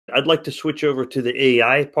I'd like to switch over to the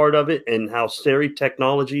AI part of it and how Seri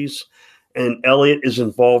Technologies and Elliot is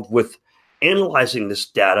involved with analyzing this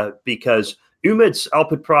data, because UMED's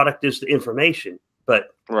output product is the information,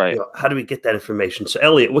 but Right. how do we get that information? So,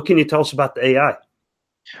 Elliot, what can you tell us about the AI?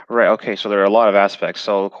 Right. Okay. So there are a lot of aspects.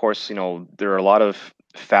 So of course, there are a lot of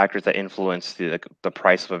factors that influence the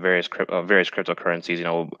price of various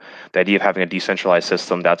cryptocurrencies. The idea of having a decentralized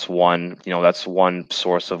system, that's one. That's one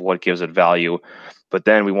source of what gives it value. But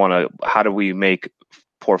then how do we make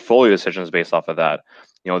portfolio decisions based off of that?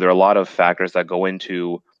 There are a lot of factors that go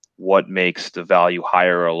into what makes the value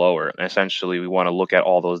higher or lower. And essentially, we want to look at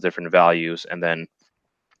all those different values and then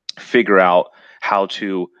figure out how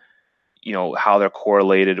to how they're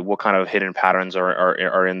correlated, what kind of hidden patterns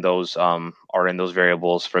are in those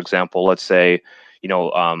variables. For example, let's say you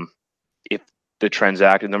know if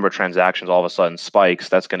the number of transactions all of a sudden spikes,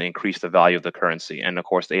 that's going to increase the value of the currency. And of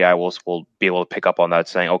course, the AI will be able to pick up on that,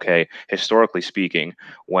 saying, okay, historically speaking,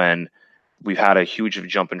 when we've had a huge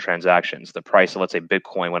jump in transactions, the price of, let's say,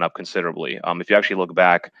 Bitcoin went up considerably. If you actually look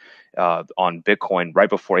back on Bitcoin right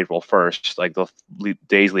before April 1st, like the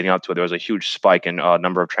days leading up to it, there was a huge spike in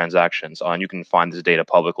number of transactions. And you can find this data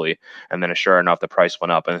publicly. And then sure enough, the price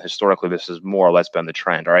went up. And historically, this has more or less been the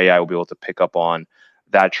trend. Our AI will be able to pick up on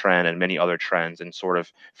that trend and many other trends and sort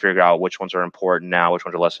of figure out which ones are important now, which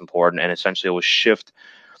ones are less important. And essentially it will shift,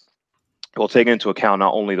 we'll take into account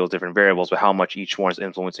not only those different variables, but how much each one is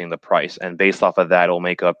influencing the price. And based off of that, it'll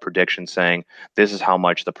make a prediction saying this is how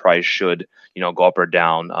much the price should, go up or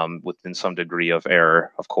down within some degree of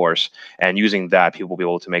error, of course. And using that, people will be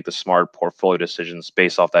able to make the smart portfolio decisions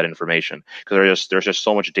based off that information. Because there's just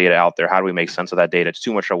so much data out there. How do we make sense of that data? It's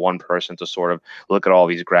too much for one person to sort of look at all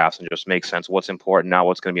these graphs and just make sense what's important now,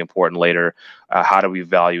 what's going to be important later. How do we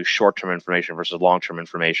value short-term information versus long-term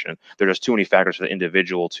information? There are just too many factors for the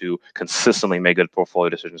individual to consistently make good portfolio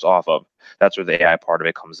decisions off of. That's where the AI part of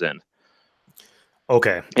it comes in.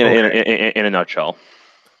 Okay. In a nutshell.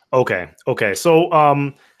 Okay. So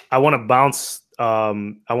I want to bounce. I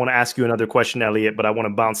want to ask you another question, Elliot, but I want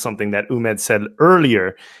to bounce something that Umed said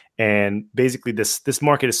earlier. And basically, this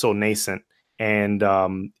market is so nascent, and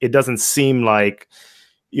it doesn't seem like,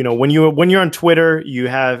 when you're on Twitter, you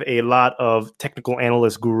have a lot of technical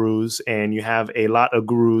analyst gurus, and you have a lot of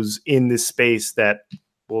gurus in this space that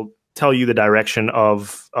will tell you the direction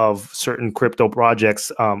of certain crypto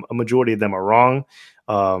projects. A majority of them are wrong.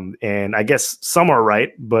 And I guess some are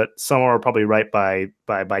right, but some are probably right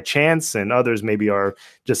by chance, and others maybe are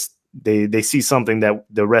just they see something that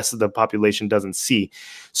the rest of the population doesn't see.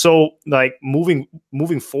 So, like moving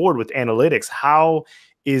forward with analytics, how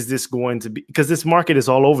is this going to be? Because this market is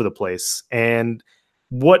all over the place, and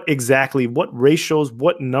what ratios,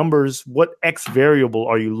 what numbers, what X variable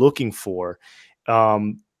are you looking for?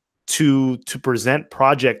 To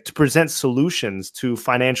present solutions to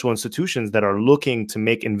financial institutions that are looking to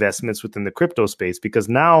make investments within the crypto space? Because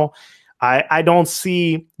now I don't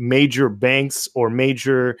see major banks or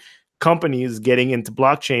major companies getting into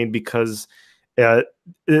blockchain, because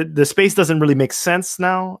the space doesn't really make sense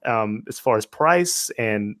now, as far as price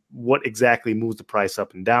and what exactly moves the price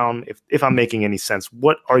up and down. If I'm making any sense,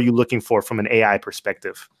 what are you looking for from an AI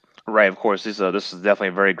perspective? Right, of course. This is definitely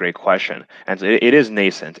a very great question, and it is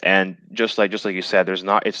nascent. And just like you said,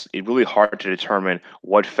 it's really hard to determine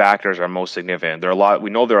what factors are most significant. We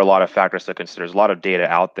know there are a lot of factors to consider. There's a lot of data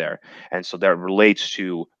out there, and so that relates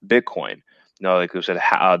to Bitcoin. Like we said,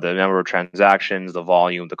 the number of transactions, the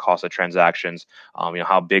volume, the cost of transactions,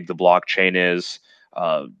 how big the blockchain is,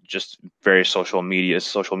 just various social media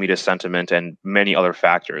sentiment, and many other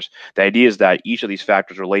factors. The idea is that each of these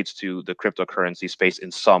factors relates to the cryptocurrency space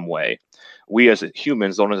in some way. We as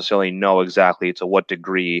humans don't necessarily know exactly to what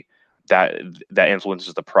degree that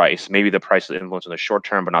influences the price. Maybe the price is influenced in the short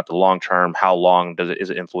term, but not the long term. How long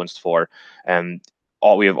is it influenced for? And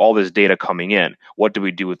we have all this data coming in. What do we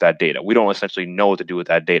do with that data? We don't essentially know what to do with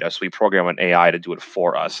that data, so we program an AI to do it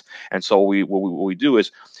for us. And so what we do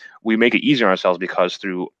is we make it easier on ourselves, because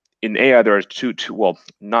in AI there are well,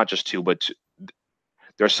 not just two, but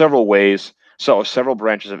there are several ways, so several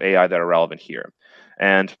branches of AI that are relevant here.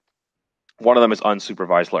 And one of them is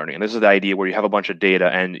unsupervised learning. And this is the idea where you have a bunch of data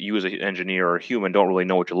and you as an engineer or a human don't really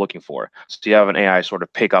know what you're looking for. So you have an AI sort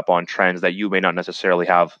of pick up on trends that you may not necessarily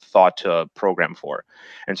have thought to program for.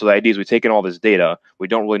 And so the idea is we take in all this data, we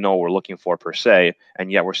don't really know what we're looking for per se,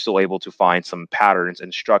 and yet we're still able to find some patterns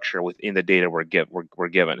and structure within the data we're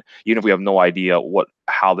given, even if we have no idea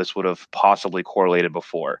how this would have possibly correlated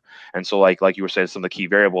before. And so like you were saying, some of the key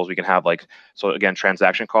variables we can have, so again,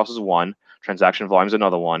 transaction cost is one, transaction volume is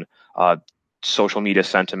another one. social media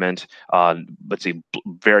sentiment, let's see,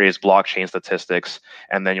 various blockchain statistics,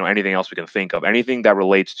 and then anything else we can think of, anything that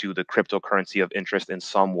relates to the cryptocurrency of interest in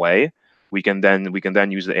some way. We can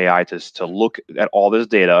then use the AI to look at all this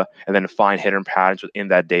data and then find hidden patterns within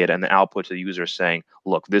that data and then output to the user saying,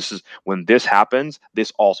 look, this is when this happens,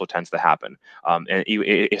 this also tends to happen, and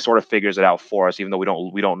it sort of figures it out for us, even though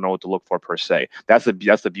we don't know what to look for per se. That's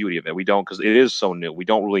the beauty of it. We don't, because it is so new. We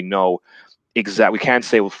don't really know we can't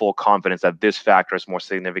say with full confidence that this factor is more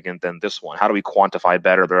significant than this one. How do we quantify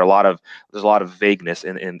better? There's a lot of vagueness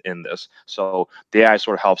in this. So the AI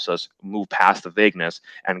sort of helps us move past the vagueness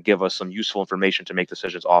and give us some useful information to make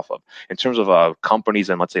decisions off of. In terms of companies,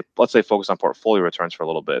 and let's say focus on portfolio returns for a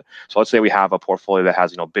little bit. So let's say we have a portfolio that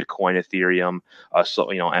has Bitcoin, Ethereum,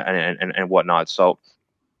 and whatnot. So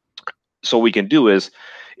what we can do is,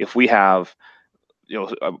 if we have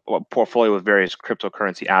a portfolio with various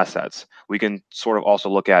cryptocurrency assets, we can sort of also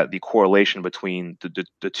look at the correlation between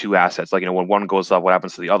the two assets. Like, when one goes up, what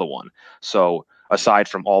happens to the other one? So aside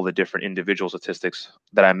from all the different individual statistics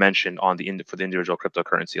that I mentioned for the individual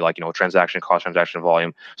cryptocurrency, like transaction cost, transaction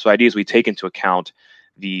volume. So ideas we take into account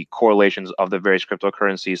the correlations of the various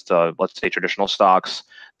cryptocurrencies to, let's say, traditional stocks,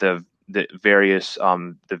 the various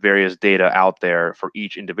data out there for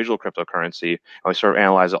each individual cryptocurrency, and we sort of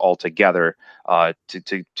analyze it all together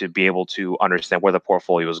to be able to understand where the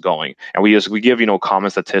portfolio is going. And we give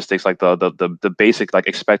common statistics like the basic, like,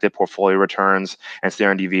 expected portfolio returns and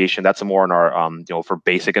standard deviation. That's more in our for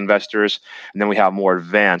basic investors, and then we have more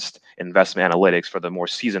advanced investment analytics for the more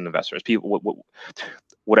seasoned investors.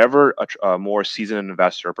 Whatever a more seasoned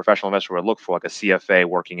investor, professional investor would look for, like a CFA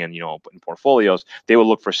working in portfolios, they will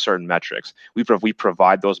look for certain metrics. We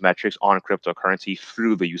provide those metrics on cryptocurrency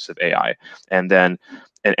through the use of AI, and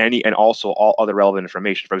also all other relevant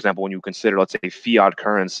information. For example, when you consider, let's say, fiat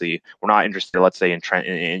currency, we're not interested, let's say, in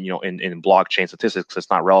blockchain statistics.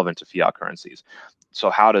 It's not relevant to fiat currencies.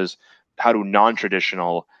 So how do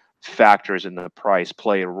non-traditional factors in the price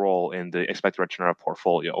play a role in the expected return of a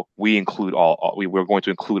portfolio? We're going to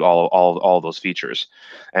include all of those features.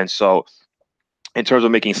 And so, in terms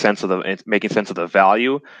of making sense of the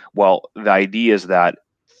value, well, the idea is that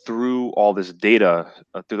through all this data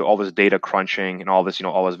crunching and all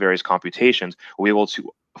those various computations, we're able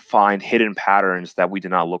to find hidden patterns that we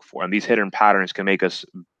did not look for, and these hidden patterns can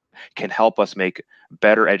help us make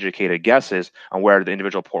better educated guesses on where the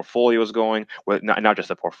individual portfolio is going, not just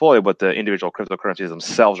the portfolio, but the individual cryptocurrencies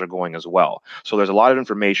themselves are going as well. So there's a lot of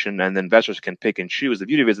information, and the investors can pick and choose. The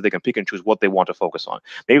beauty of it is that they can pick and choose what they want to focus on.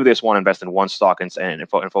 Maybe they just want to invest in one stock and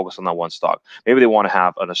focus on that one stock. Maybe they want to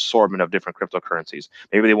have an assortment of different cryptocurrencies.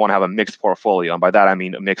 Maybe they want to have a mixed portfolio, and by that I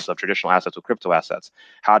mean a mix of traditional assets with crypto assets.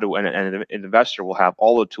 An investor will have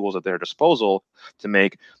all the tools at their disposal to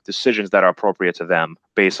make decisions that are appropriate to them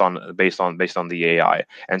based on the AI.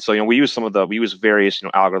 And so we use various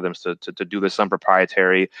algorithms to do this. Some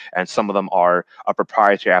proprietary, and some of them are a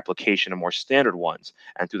proprietary application of more standard ones.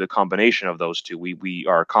 And through the combination of those two, we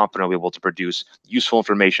are confidently able to produce useful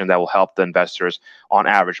information that will help the investors on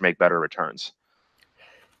average make better returns.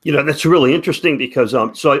 That's really interesting because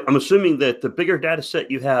so I'm assuming that the bigger data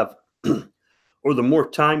set you have or the more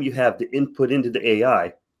time you have to input into the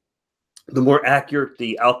AI, the more accurate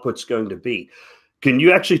the output's going to be. Can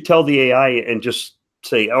you actually tell the AI and just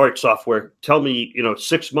say, all right, software, tell me,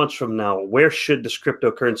 6 months from now, where should this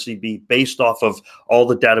cryptocurrency be based off of all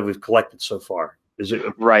the data we've collected so far? Is it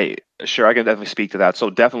right? Sure, I can definitely speak to that.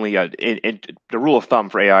 So definitely, the rule of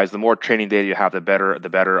thumb for AI is the more training data you have, the better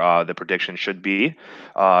the prediction should be.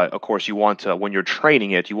 Of course, you want to, when you're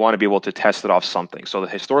training it, you want to be able to test it off something. So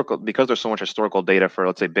because there's so much historical data for,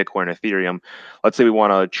 let's say, Bitcoin and Ethereum, let's say we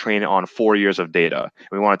want to train it on 4 years of data.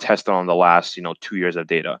 We want to test it on the last 2 years of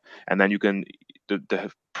data, and then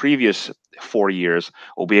the previous 4 years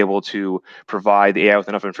will be able to provide the AI with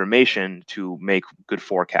enough information to make good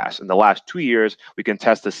forecasts. In the last 2 years, we can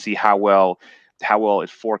test to see how well it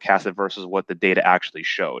forecasted versus what the data actually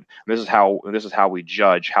showed. And this is how we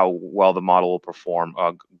judge how well the model will perform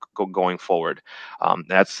going forward.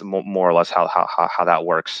 That's more or less how that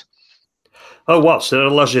works. Oh, wow. So that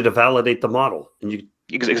allows you to validate the model, and you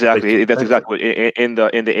Exactly. That's exactly what, in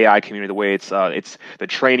the AI community, the way it's the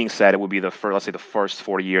training set, it would be let's say the first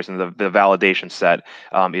 40 years, and the validation set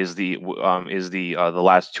is the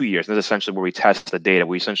last 2 years. And this is essentially where we test the data.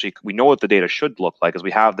 We know what the data should look like, because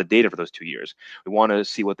we have the data for those 2 years. We want to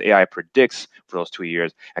see what the AI predicts for those 2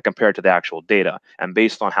 years and compare it to the actual data. And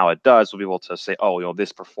based on how it does, we'll be able to say, oh,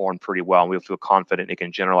 this performed pretty well, and we'll feel confident it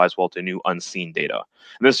can generalize well to new unseen data.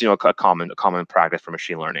 And this is a common practice for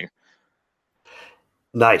machine learning.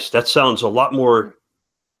 Nice. That sounds a lot more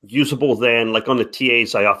usable than, like on the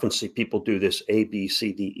TAs, I often see people do this A, B,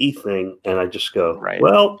 C, D, E thing. And I just go, Right.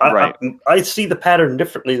 well, Right. I see the pattern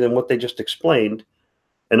differently than what they just explained.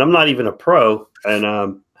 And I'm not even a pro. And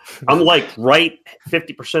I'm like right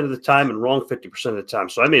 50% of the time and wrong 50% of the time.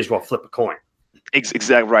 So I may as well flip a coin.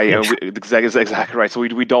 Exactly right, and exactly right. So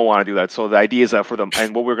we don't want to do that. So the idea is that for them,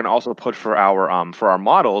 and what we're going to also put for our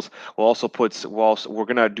models, we're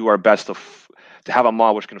going to do our best to have a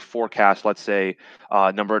model which can forecast, let's say,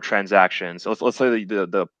 number of transactions. So let's say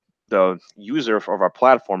the user of our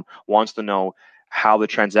platform wants to know how the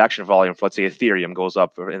transaction volume for, let's say, Ethereum goes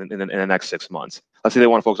up in the next 6 months. Let's say they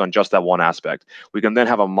want to focus on just that one aspect. We can then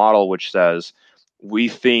have a model which says, we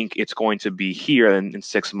think it's going to be here in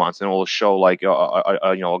 6 months, and it will show like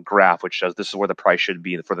a graph which says this is where the price should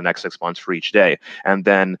be for the next 6 months for each day. And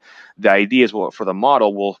then the idea is, well, for the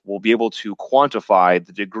model, we'll be able to quantify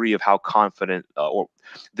the degree of how confident, or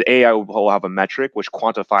the AI will have a metric which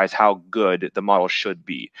quantifies how good the model should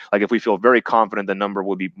be. Like if we feel very confident, the number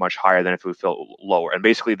will be much higher than if we feel lower. And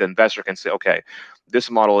basically, the investor can say, okay,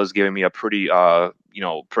 this model is giving me a pretty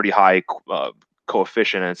pretty high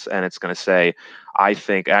coefficient, and it's going to say, I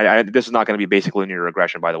think, this is not going to be basic linear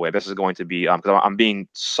regression, by the way. This is going to be, because I'm being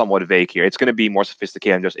somewhat vague here. It's going to be more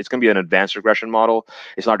sophisticated. It's going to be an advanced regression model.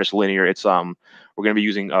 It's not just linear. We're going to be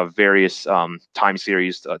using various time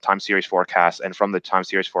series forecasts, and from the time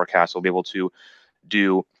series forecasts, we'll be able to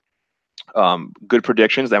do good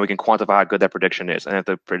predictions. Then we can quantify how good that prediction is. And if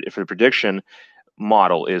the prediction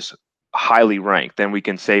model is highly ranked, then we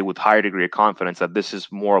can say with higher degree of confidence that this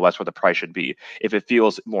is more or less what the price should be. If it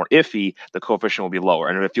feels more iffy, the coefficient will be lower.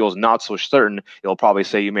 And if it feels not so certain, it'll probably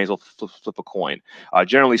say you may as well flip a coin.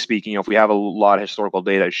 Generally speaking, if we have a lot of historical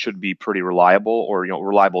data, it should be pretty reliable, or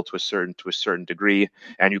reliable to a certain degree.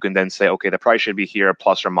 And you can then say, okay, the price should be here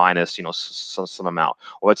plus or minus some amount.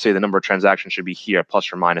 Or let's say the number of transactions should be here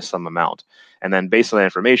plus or minus some amount. And then based on that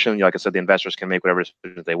information, like I said, the investors can make whatever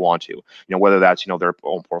decisions they want to. Whether that's their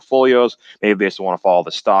own portfolios, maybe they just want to follow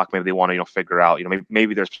the stock, maybe they want to figure out,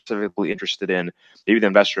 maybe they're specifically interested in, maybe the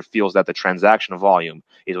investor feels that the transaction volume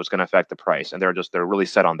is what's going to affect the price, and they're really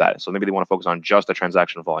set on that. So maybe they want to focus on just the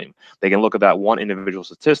transaction volume. They can look at that one individual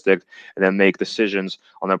statistic and then make decisions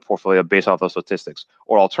on their portfolio based off those statistics.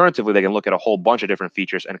 Or alternatively, they can look at a whole bunch of different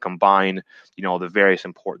features and combine, the various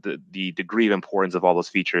the degree of importance of all those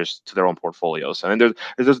features to their own portfolios. And then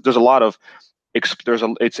there's a lot of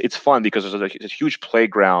it's fun because there's a huge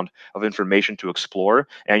playground of information to explore,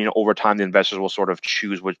 and over time the investors will sort of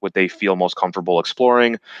choose what they feel most comfortable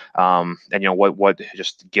exploring, and what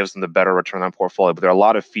just gives them the better return on portfolio. But there are a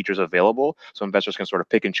lot of features available, so investors can sort of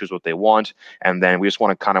pick and choose what they want, and then we just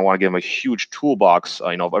want to give them a huge toolbox,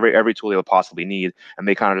 of every tool they would possibly need, and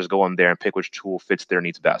they kind of just go in there and pick which tool fits their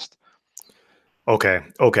needs best. Okay.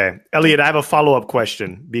 Elliot, I have a follow-up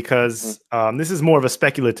question because this is more of a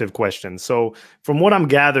speculative question. So from what I'm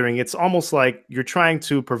gathering, it's almost like you're trying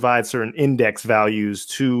to provide certain index values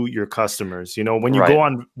to your customers. When you go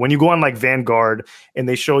on like Vanguard and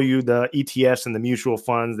they show you the ETFs and the mutual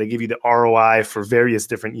funds, they give you the ROI for various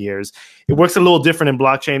different years. It works a little different in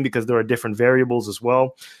blockchain because there are different variables as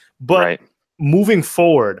well. But moving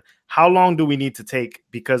forward, how long do we need to take?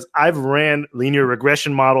 Because I've ran linear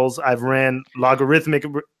regression models, I've ran logarithmic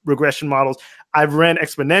regression models, I've ran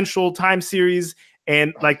exponential time series,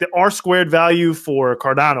 and like the R squared value for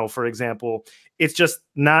Cardano, for example, it's just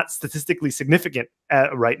not statistically significant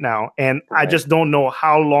right now. And I just don't know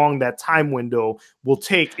how long that time window will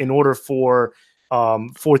take in order for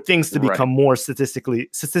things to become more statistically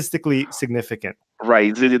significant.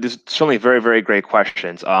 Right. There's certainly very, very great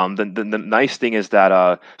questions. The nice thing is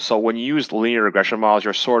that so when you use linear regression models,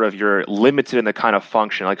 you're limited in the kind of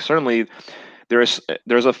function. Like certainly there's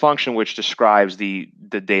a function which describes the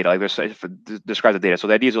data. Like describes the data. So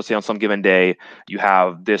the idea is, let's say on some given day you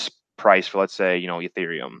have this price for, let's say,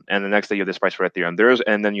 Ethereum, and the next day you have this price for Ethereum.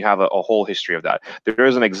 And then you have a whole history of that. There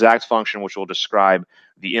is an exact function which will describe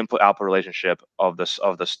the input-output relationship of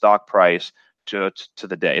the stock price to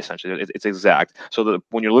the day. Essentially, it's exact. So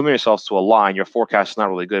when you're limiting yourself to a line, your forecast is not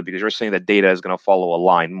really good because you're saying that data is going to follow a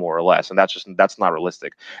line more or less, and that's not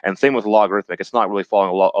realistic. And same with logarithmic; it's not really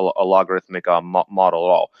following a logarithmic model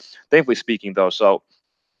at all. Thankfully speaking, though, so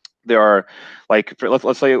there are, like,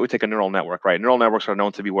 let's say we take a neural network, right? Neural networks are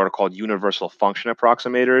known to be what are called universal function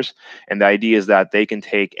approximators, and the idea is that they can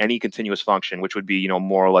take any continuous function, which would be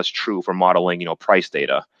more or less true for modeling price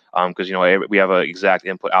data, because we have an exact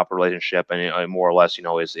input-output relationship, and more or less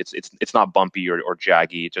it's not bumpy or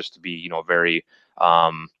jaggy, just to be very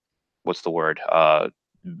what's the word,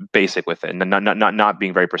 basic with it and not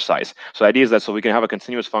being very precise. So the idea is that so we can have a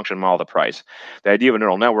continuous function model the price. The idea of a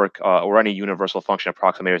neural network or any universal function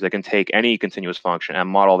approximators, they can take any continuous function and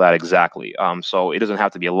model that exactly. So it doesn't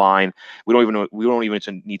have to be a line. We don't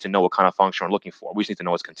even need to know what kind of function we're looking for. We just need to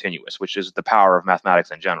know it's continuous, which is the power of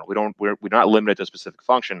mathematics in general. We're not limited to a specific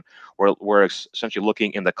function. We're essentially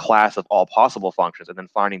looking in the class of all possible functions and then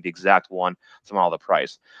finding the exact one to model the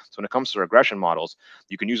price. So when it comes to regression models,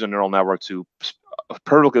 you can use a neural network to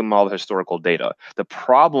perfectly model the historical data. The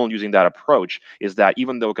problem using that approach is that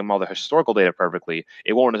even though it can model the historical data perfectly,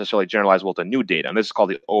 it won't necessarily generalize well to new data. And this is called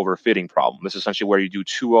the overfitting problem. This is essentially where you do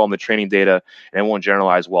too well in the training data and it won't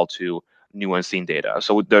generalize well to new unseen data.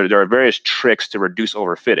 So there are various tricks to reduce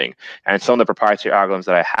overfitting. And some of the proprietary algorithms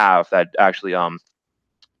that I have that actually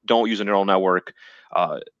don't use a neural network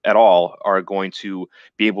at all are going to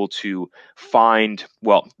be able to find,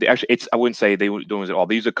 well, I wouldn't say they don't use it all.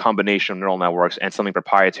 They use a combination of neural networks and something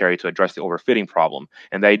proprietary to address the overfitting problem.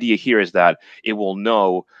 And the idea here is that it will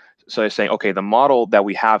know, so it's saying, okay, the model that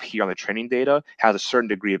we have here on the training data has a certain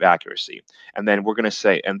degree of accuracy. And then we're going to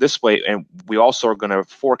say, and this way, and we also are going to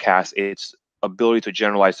forecast its ability to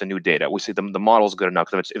generalize the new data. We see the model is good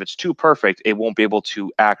enough. If it's too perfect, it won't be able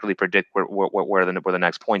to accurately predict where the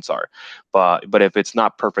next points are. But if it's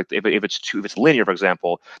not perfect, if it's linear, for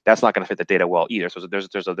example, that's not going to fit the data well either. So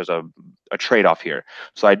there's a trade-off here.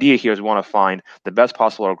 So the idea here is we want to find the best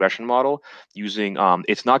possible regression model using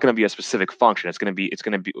it's not going to be a specific function. It's going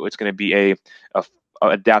to be a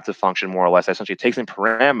adaptive function, more or less. That essentially takes in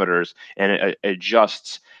parameters and it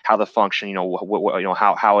adjusts how the function,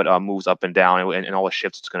 how it moves up and down and all the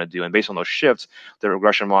shifts it's going to do. And based on those shifts, the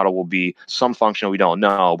regression model will be some function we don't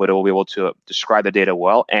know, but it will be able to describe the data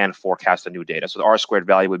well and forecast the new data. So the R squared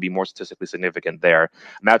value would be more statistically significant there.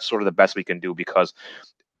 And that's sort of the best we can do because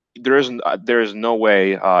there is no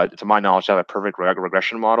way, to my knowledge, to have a perfect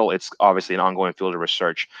regression model. It's obviously an ongoing field of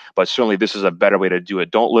research, but certainly this is a better way to do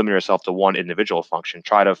it. Don't limit yourself to one individual function.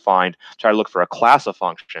 Try to look for a class of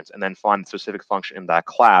functions, and then find the specific function in that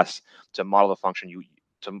class to model the function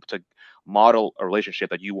to model a relationship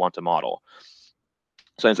that you want to model.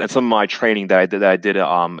 So, and some of my training that I did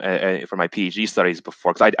for my PhD studies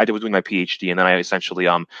before, because I was doing my PhD, and then I essentially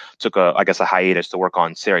took a hiatus to work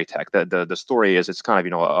on Tech. The story is, it's kind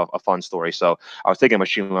of a fun story. So I was taking a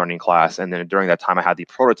machine learning class, and then during that time I had the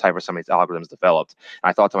prototype for some of these algorithms developed.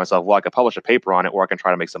 And I thought to myself, well, I could publish a paper on it, or I can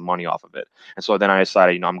try to make some money off of it. And so then I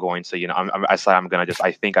decided, I'm going to,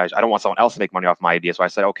 I don't want someone else to make money off my idea. So I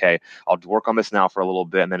said, okay, I'll work on this now for a little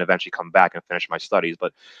bit, and then eventually come back and finish my studies.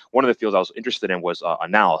 But one of the fields I was interested in was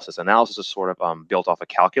analysis. Analysis is sort of built off of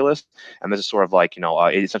calculus, and this is sort of like,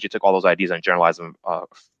 it essentially took all those ideas and generalized them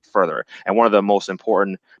further. And one of the most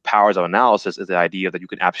important powers of analysis is the idea that you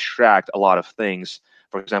can abstract a lot of things.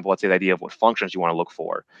 For example, let's say the idea of what functions you want to look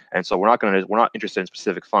for. And so we're not interested in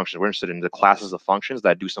specific functions. We're interested in the classes of functions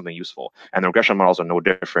that do something useful. And the regression models are no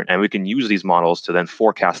different. And we can use these models to then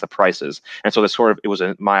forecast the prices. And so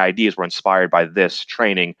my ideas were inspired by this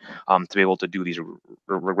training to be able to do these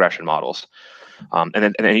regression models. And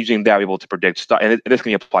then using that, we're able to predict stock. And this can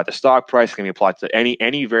be applied to stock price, can be applied to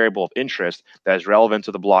any variable of interest that is relevant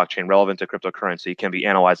to the blockchain, relevant to cryptocurrency, can be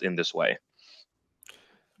analyzed in this way.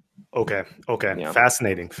 Okay. Yeah.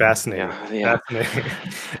 Fascinating. Yeah. Fascinating.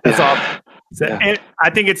 That's awesome. Yeah. And I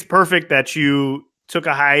think it's perfect that you took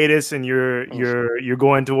a hiatus and you're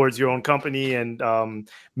going towards your own company and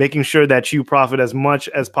making sure that you profit as much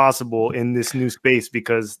as possible in this new space,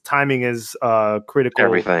 because timing is critical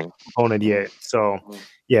Everything component. Yeah. So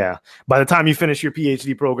yeah, by the time you finish your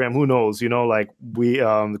PhD program, who knows? Like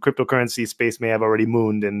the cryptocurrency space may have already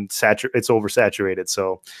mooned and it's oversaturated.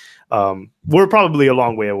 So we're probably a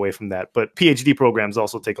long way away from that. But PhD programs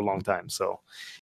also take a long time. So